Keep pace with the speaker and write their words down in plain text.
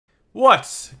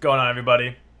What's going on,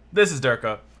 everybody? This is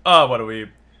Durka of Whataweeb,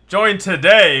 joined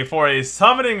today for a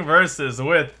summoning versus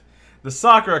with the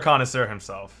soccer connoisseur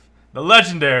himself, the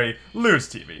legendary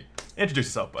LewdsTV. Introduce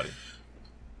yourself, buddy.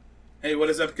 Hey, what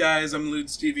is up, guys? I'm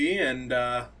LewdsTV, and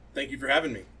thank you for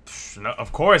having me. No,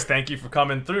 of course, thank you for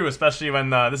coming through, especially when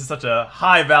this is such a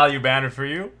high-value banner for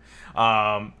you.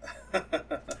 And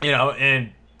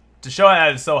to show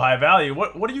that it's so high value,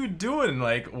 what are you doing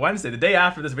like Wednesday, the day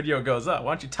after this video goes up?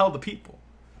 Why don't you tell the people?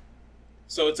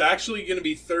 So it's actually going to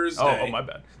be Thursday. Oh, my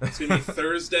bad. It's going to be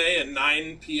Thursday at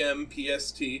 9 p.m.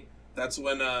 PST. That's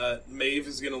when Maeve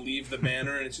is going to leave the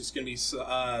banner, and it's just going to be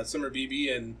Summer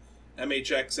BB and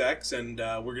MHXX, and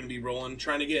we're going to be rolling,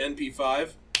 trying to get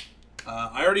NP5.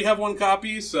 I already have one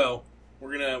copy, so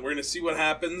we're gonna see what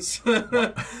happens.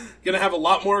 Gonna have a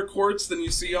lot more quartz than you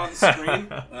see on screen.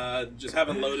 Just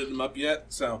haven't loaded them up yet,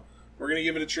 so we're gonna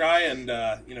give it a try and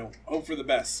hope for the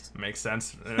best. Makes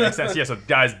sense. It makes sense. Yeah. So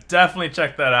guys, definitely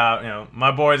check that out. My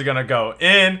boy's gonna go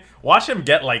in. Watch him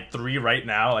get like 3 right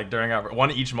now, like during our one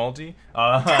each multi.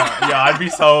 Yeah, I'd be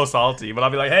so salty, but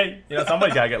I'll be like, hey,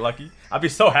 somebody gotta get lucky. I'd be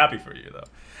so happy for you though.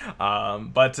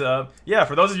 Yeah,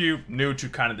 for those of you new to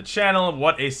kind of the channel,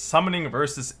 what a summoning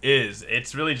versus is,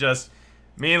 it's really just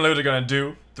me and Lewds are gonna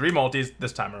do 3 multis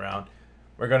this time around.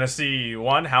 We're gonna see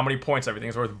how many points everything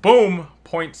is worth. Boom!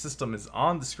 Point system is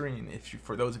on the screen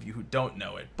for those of you who don't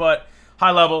know it. But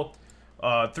high level,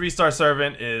 3-star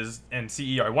servant is in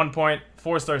CE are 1 point,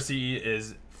 4-star CE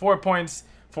is 4 points,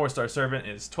 4-star servant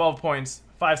is 12 points.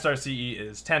 5-star CE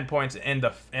is 10 points, and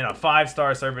a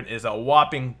 5-star servant is a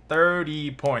whopping 30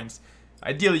 points.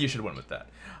 Ideally, you should win with that.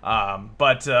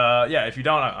 Yeah, if you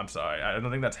don't, I'm sorry. I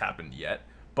don't think that's happened yet.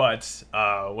 But,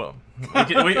 well,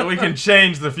 we can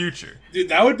change the future. Dude,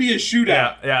 that would be a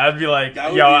shootout. Yeah, I'd be like,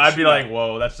 I'd be like,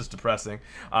 whoa, that's just depressing.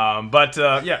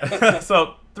 Yeah,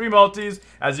 so 3 multis.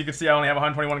 As you can see, I only have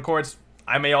 121 quartz.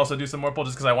 I may also do some more pull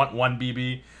just because I want 1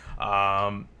 BB.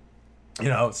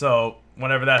 So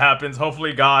whenever that happens,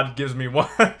 hopefully God gives me 1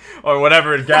 or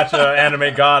whatever, gacha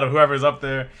anime God or whoever's up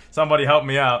there, somebody help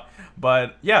me out.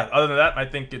 But yeah, other than that, I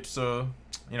think it's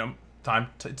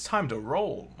it's time to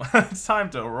roll. It's time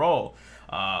to roll.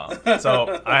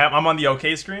 So I'm on the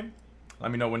OK screen. Let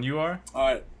me know when you are. All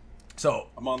right. So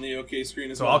I'm on the OK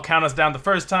screen as well. So I'll count us down the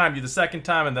first time, you the second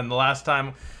time, and then the last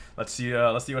time. Let's see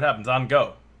what happens. On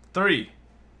go. 3,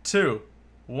 2,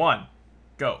 1,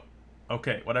 go.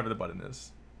 Okay, whatever the button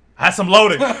is. I had some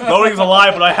loading. Loading's a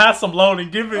lie, but I had some loading.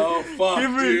 Give me. Oh fuck,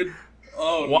 dude.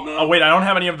 Oh no. Oh wait, I don't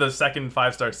have any of the second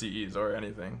 5-star CEs or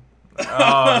anything.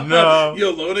 Oh no.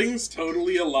 Yo, loading's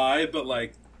totally a lie, but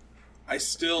like, I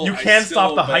still. You can't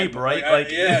stop the hype, right?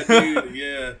 Yeah, dude.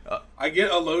 Yeah. I get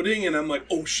a loading and I'm like,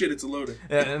 oh shit, it's a loading.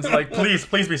 Yeah, and it's like,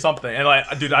 please be something. And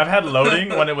like, dude, I've had loading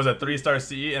when it was a 3-star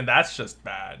CE, and that's just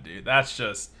bad, dude. That's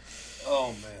just.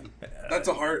 Oh man, that's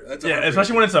a hard.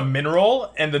 Especially when it's a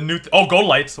mineral and the new. Oh, gold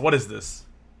lights. What is this?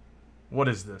 What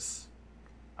is this?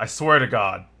 I swear to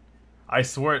God. I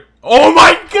swear. Oh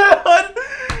my God!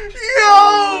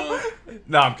 Yo!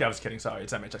 No, I was kidding. Sorry,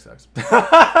 it's MHXX.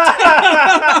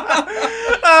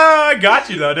 I got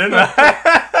you though, didn't I?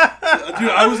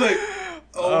 Dude, I was like,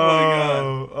 oh my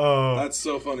God. Oh, that's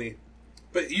so funny.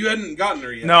 But you hadn't gotten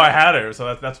her yet. No, I had her,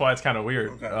 so that's why it's kind of weird.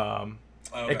 Okay.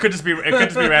 Okay. It could just be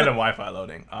random Wi-Fi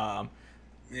loading.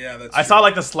 Yeah, that's. I saw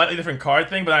like the slightly different card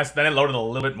thing, but then it loaded a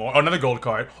little bit more. Oh, another gold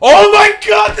card. Oh my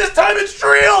God! This time it's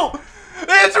real.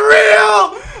 It's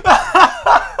real.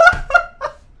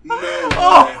 No way.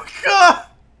 Oh God.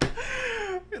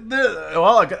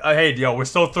 Well, hey, yo, we're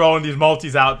still throwing these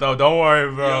multis out though. Don't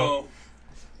worry, bro. Yo.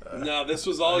 No, this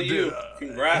was all you.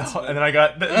 Congrats, man. And then I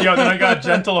got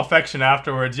gentle affection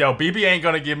afterwards. Yo, BB ain't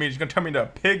gonna give me. She's gonna turn me into a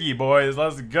piggy, boys.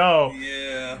 Let's go.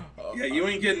 Yeah. Yeah, you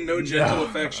ain't getting no gentle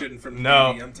affection from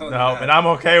BB. I'm telling you that. And I'm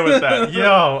okay with that.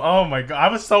 Yo, oh my God, I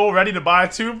was so ready to buy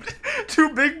two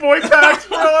big boy packs,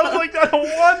 bro. I was like, I don't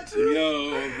want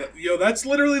to. Yo, that's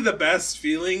literally the best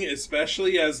feeling,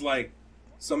 especially as like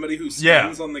somebody who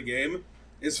spends on the game,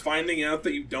 is finding out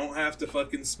that you don't have to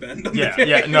fucking spend on the game.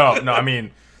 Yeah, no. I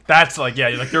mean. That's like, yeah,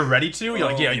 you're ready to. You're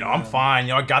like, yeah, I'm fine.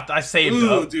 I saved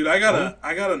up. Dude, I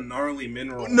got a gnarly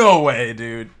mineral. No way,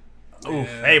 dude. Oof.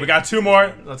 Yeah. Hey, we got 2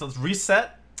 more. Let's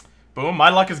reset. Boom. My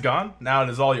luck is gone. Now it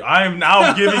is all you. I am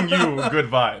now giving you good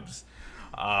vibes.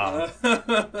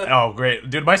 Oh, great,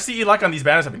 dude. My CE luck on these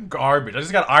banners have been garbage. I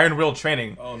just got Iron Will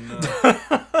training. Oh no.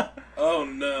 Oh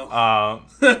no.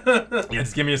 Yeah,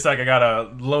 just give me a sec. I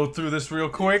gotta load through this real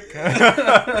quick. You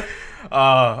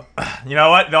know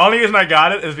what? The only reason I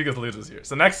got it is because Lewds was here.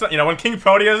 So next time, when King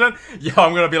Prody is in, yo,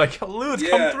 I'm gonna be like, yo, Lewds,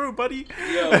 come through, buddy.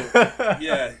 Yo,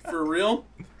 yeah, for real.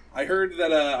 I heard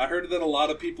that a lot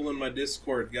of people in my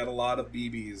Discord got a lot of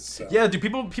BBs. So. Yeah, dude.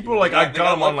 People like I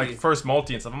got them on like first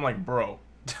multi and stuff. I'm like, bro.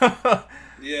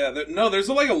 Yeah, there's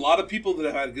like a lot of people that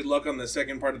have had good luck on the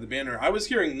second part of the banner. I was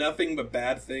hearing nothing but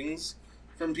bad things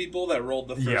from people that rolled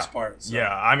the first part. So.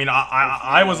 Yeah, I mean,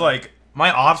 I was like,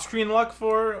 my off-screen luck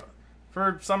for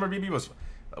Summer BB was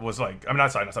like, I mean,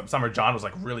 not Summer John was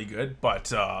like really good,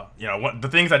 but you know, the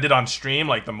things I did on stream,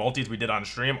 like the multis we did on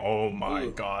stream, oh my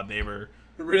god, they were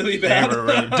really bad. They were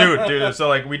really, dude. So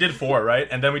like we did 4, right,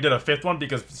 and then we did a 5th one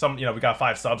because we got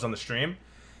 5 subs on the stream.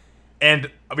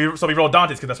 And we rolled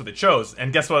Dante's because that's what they chose.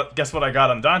 And guess what I got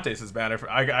on Dante's banner?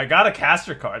 I got a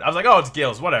caster card. I was like, oh, it's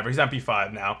Gil's, whatever. He's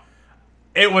MP5 now.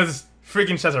 It was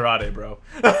freaking Cesarade, bro.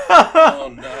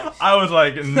 Oh, no. I was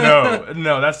like, no,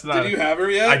 that's not... Did you have her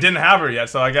yet? I didn't have her yet,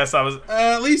 so I guess I was...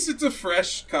 at least it's a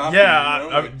fresh copy.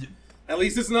 Yeah, at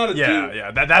least it's not a dupe.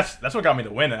 Yeah, that's what got me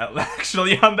to win,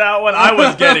 actually, on that one. I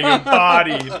was getting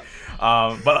bodied.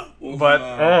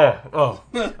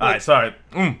 Alright, sorry.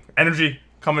 Energy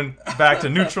coming back to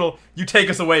neutral. You take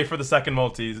us away for the second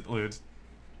multi, Lewds.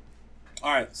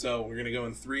 Alright, so we're gonna go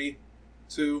in 3,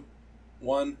 2,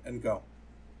 1, and go.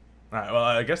 Alright, well,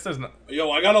 I guess there's no... Yo,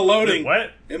 I got a loading.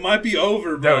 What? It might be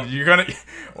over, bro. Dude, you're gonna...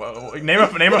 Well, name a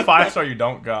 5-star you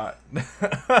don't got.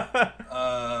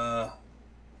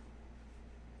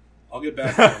 I'll get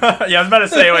back to him. Yeah, I was about to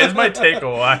say, wait, this might take a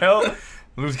while.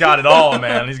 Lou's got it all,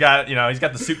 man. He's got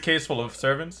the suitcase full of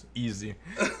servants. Easy.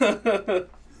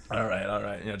 All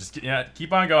right. Just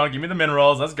keep on going. Give me the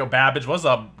minerals. Let's go, Babbage. What's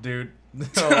up, dude?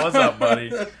 What's up,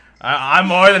 buddy? I'm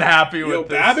more than happy with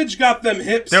this. Babbage got them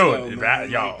hips, dude.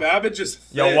 Yo, Babbage is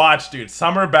thick. Yo, watch, dude.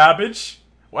 Summer Babbage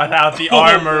without the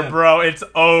armor, man. Bro. It's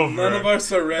over. None of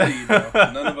us are ready, bro.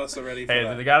 None of us are ready for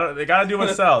that. They gotta do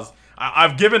what sells.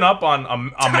 I've given up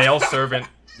on a male servant,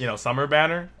 Summer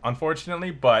banner,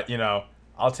 unfortunately. But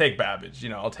I'll take Babbage.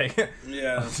 I'll take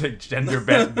Yeah. I'll take gender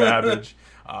bent Babbage.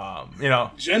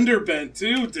 Gender bent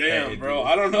too. Damn, hey, bro.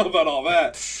 I don't know about all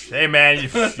that. Hey, man, you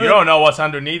don't know what's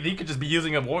underneath. He could just be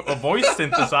using a voice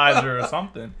synthesizer or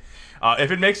something.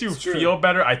 If it makes you feel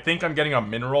better, I think I'm getting a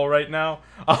mineral right now.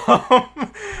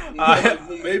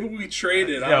 Maybe we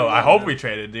traded. I hope we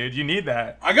traded, dude. You need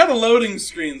that. I got a loading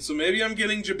screen, so maybe I'm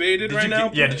getting jebaited right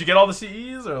now. Yeah, did you get all the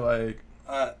CEs or like?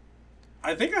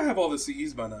 I think I have all the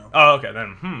CEs by now. Oh, okay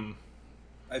then.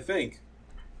 I think.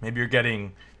 Maybe you're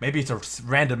getting. Maybe it's a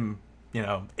random,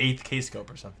 8th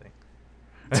K-scope or something.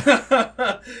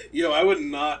 Yo, I would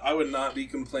not be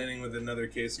complaining with another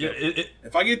K-scope. Yeah,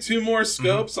 if I get 2 more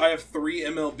scopes, I have 3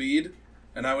 MLB'd,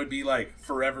 and I would be like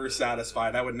forever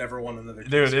satisfied. I would never want another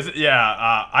K-scope. Dude,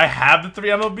 I have the 3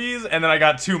 MLBs, and then I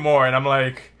got 2 more, and I'm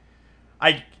like,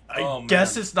 I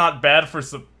guess it's not bad for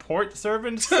support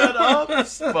servant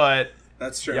setups, but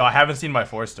that's true. Yo, I haven't seen my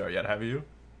 4-star yet. Have you?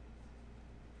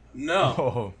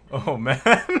 No. Oh man,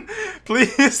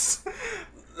 please.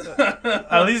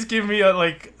 At least give me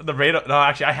the rate of... No,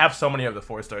 actually, I have so many of the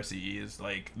 4-star CEs.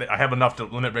 Like, I have enough to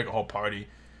limit break a whole party.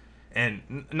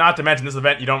 And not to mention, this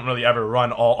event, you don't really ever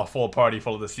run a full party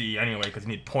full of the CE anyway, because you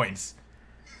need points.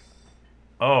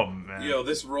 Oh, man. Yo,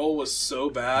 this roll was so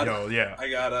bad. Yo, yeah. I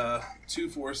got 2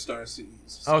 4-star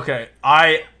CEs. Okay,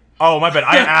 Oh, my bad.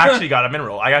 I actually got a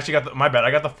mineral. I actually got my bad.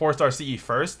 I got the 4-star CE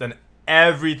first, then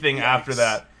everything after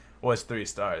that was 3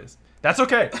 stars. That's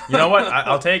okay. You know what?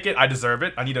 I'll take it. I deserve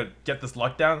it. I need to get this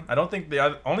luck down. I don't think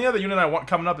the only other unit I want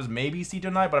coming up is maybe C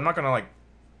tonight, but I'm not gonna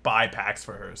buy packs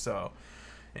for her. So,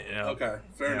 okay,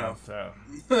 fair enough. So,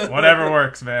 whatever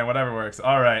works, man. Whatever works.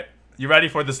 All right, you ready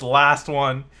for this last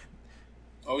one?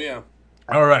 Oh yeah.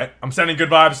 All right, I'm sending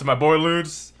good vibes to my boy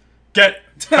Lewds. Get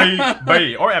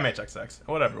baby or MHXX,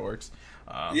 whatever works.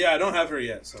 Yeah, I don't have her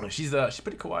yet. So she's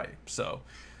pretty kawaii. So,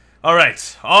 all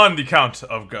right, on the count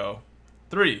of go,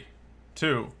 3,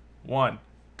 2, 1,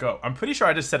 go. I'm pretty sure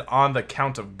I just said on the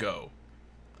count of go.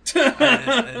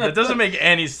 That doesn't make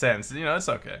any sense. It's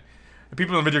okay. The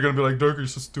people in the video are going to be like, Dark, you're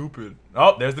so stupid.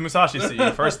 Oh, there's the Musashi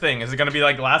CE. First thing. Is it going to be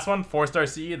like the last one? 4-star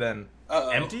CE, then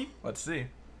empty? Let's see.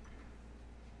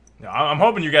 Yeah, I'm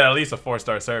hoping you get at least a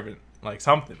 4-star servant. Like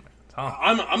something.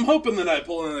 I'm hoping that I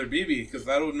pull another BB, because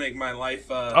that would make my life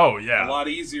a lot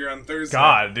easier on Thursday.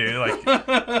 God,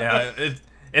 dude.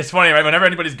 It's funny, right? Whenever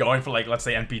anybody's going for, let's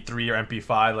say MP3 or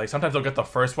MP5, sometimes they'll get the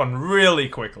first one really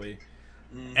quickly.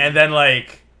 Mm-hmm. And then,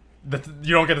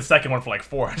 you don't get the second one for,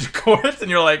 400 coins, and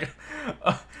you're like,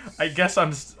 I guess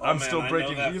I'm still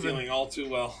breaking I know that even. Feeling all too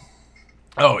well.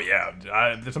 Oh, yeah.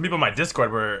 Some people in my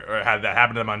Discord had that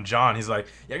happen to them on John. He's like,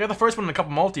 yeah, I got the first one in a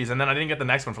couple multis, and then I didn't get the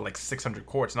next one for, 600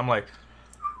 quartz. And I'm like,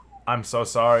 I'm so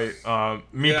sorry.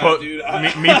 Me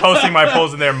posting my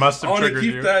polls in there must have triggered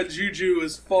you. I want to keep that juju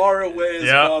as far away as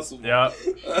possible. Yeah.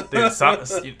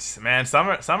 Dude, man,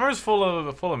 summer's full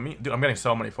of me. Dude, I'm getting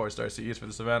so many 4-star CEs for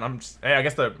this event. Hey, I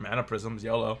guess the mana prism's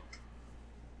YOLO.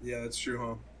 Yeah, that's true,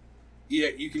 huh? Yeah,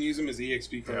 you can use them as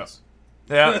EXP cards.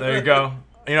 Yeah, there you go.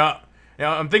 You know,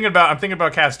 I'm thinking about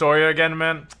Castoria again,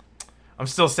 man. I'm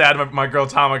still sad my girl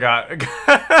Tama got.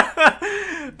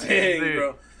 Dang,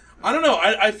 bro. I don't know.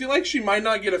 I feel like she might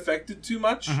not get affected too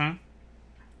much.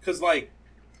 Because, like,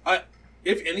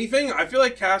 if anything, I feel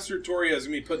like Castoria is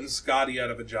going to be putting Scotty out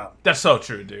of a job. That's so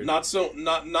true, dude. Not so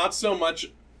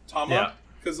much Tama.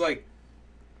 Because, like,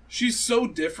 she's so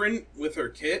different with her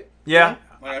kit. Yeah.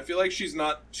 Like, I feel like she's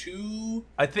not too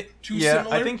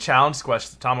similar. I think Challenge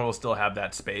Quest Tama will still have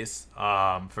that space,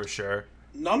 for sure.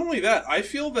 Not only that, I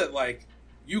feel that, like,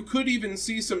 you could even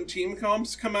see some team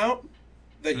comps come out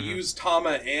that use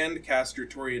Tama and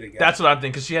Castoria together. That's what I'm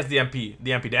thinking, because she has the MP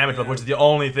damage up, which is the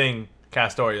only thing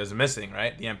Castoria is missing,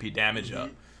 right? The MP damage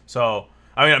up. So,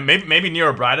 I mean, maybe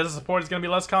Nero Bride as a support is going to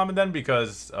be less common then,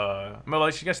 because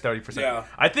like she gets 30%. Yeah.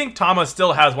 I think Tama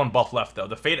still has one buff left, though.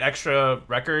 The Fate Extra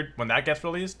record, when that gets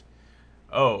released,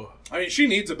 I mean, she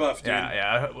needs a buff, dude.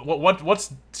 Yeah.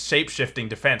 What's shape-shifting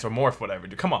defense or morph, whatever,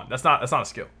 dude? Come on, that's not a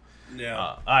skill.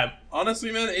 Yeah.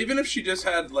 Honestly, man, even if she just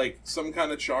had, like, some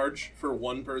kind of charge for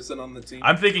one person on the team.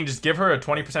 I'm thinking just give her a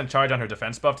 20% charge on her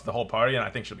defense buff to the whole party, and I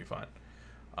think she'll be fine.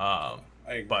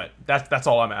 But that's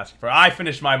all I'm asking for. I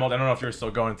finished my mold. I don't know if you're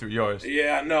still going through yours.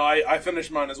 Yeah, no, I finished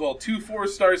mine as well. 2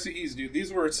 4-star CEs, dude.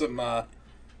 These were some,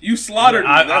 you slaughtered me,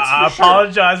 I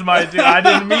apologize, my dude. I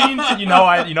didn't mean to. You know,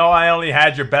 I only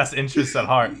had your best interests at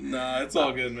heart. No, it's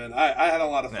all good, man. I had a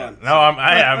lot of fun. Yeah. No,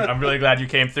 I'm really glad you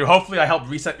came through. Hopefully, I helped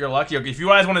reset your luck. If you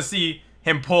guys want to see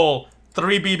him pull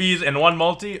 3 BBs and 1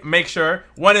 multi, make sure.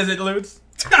 When is it, Lewds?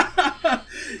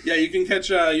 Yeah, you can catch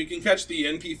the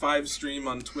NP5 stream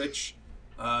on Twitch.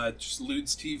 Just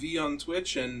LewdsTV on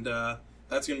Twitch, and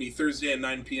that's going to be Thursday at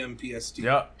 9 p.m. PST.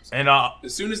 Yep. And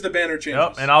as soon as the banner changes.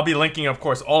 Yep. And I'll be linking, of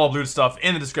course, all of Lewds' stuff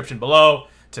in the description below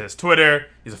to his Twitter.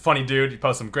 He's a funny dude. He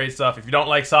posts some great stuff. If you don't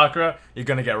like Sakura, you're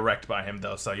going to get wrecked by him,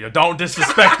 though. So, don't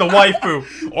disrespect the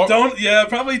waifu. Or,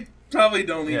 probably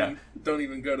don't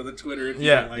even go to the Twitter if you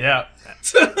don't like it.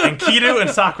 And Kiru and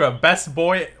Sakura, best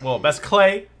boy, best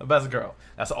Clay, best girl.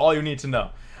 That's all you need to know.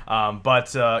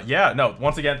 Once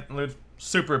again, Lewds,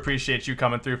 super appreciate you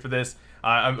coming through for this.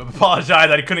 I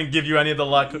apologize I couldn't give you any of the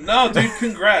luck. No, dude,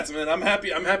 congrats, man. I'm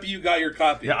happy you got your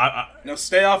copy. Yeah, now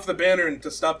stay off the banner and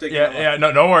to stop taking the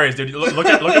luck. No worries, dude. Look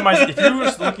at my. If you're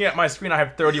just looking at my screen, I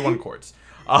have 31 quartz.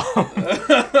 I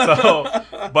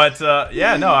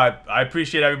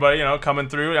appreciate everybody, coming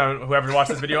through. Whoever watched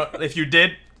this video, if you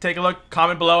did take a look,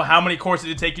 comment below. How many quartz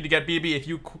did it take you to get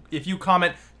BB? If you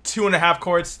comment 2.5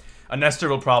 quartz, a Nestor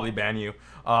will probably ban you.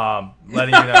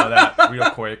 Letting you know that real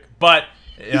quick, but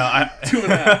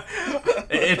 2.5.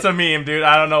 It's a meme, dude.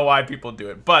 I don't know why people do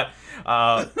it, but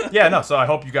so I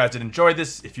hope you guys did enjoy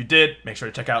this. If you did, make sure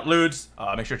to check out Lewds.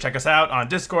 Make sure to check us out on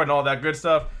Discord and all that good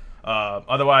stuff.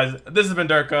 Otherwise, this has been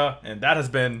Durka, and that has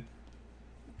been,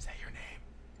 say your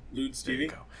name,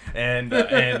 LewdsTV, and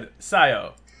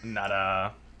Sayo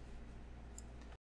Nada.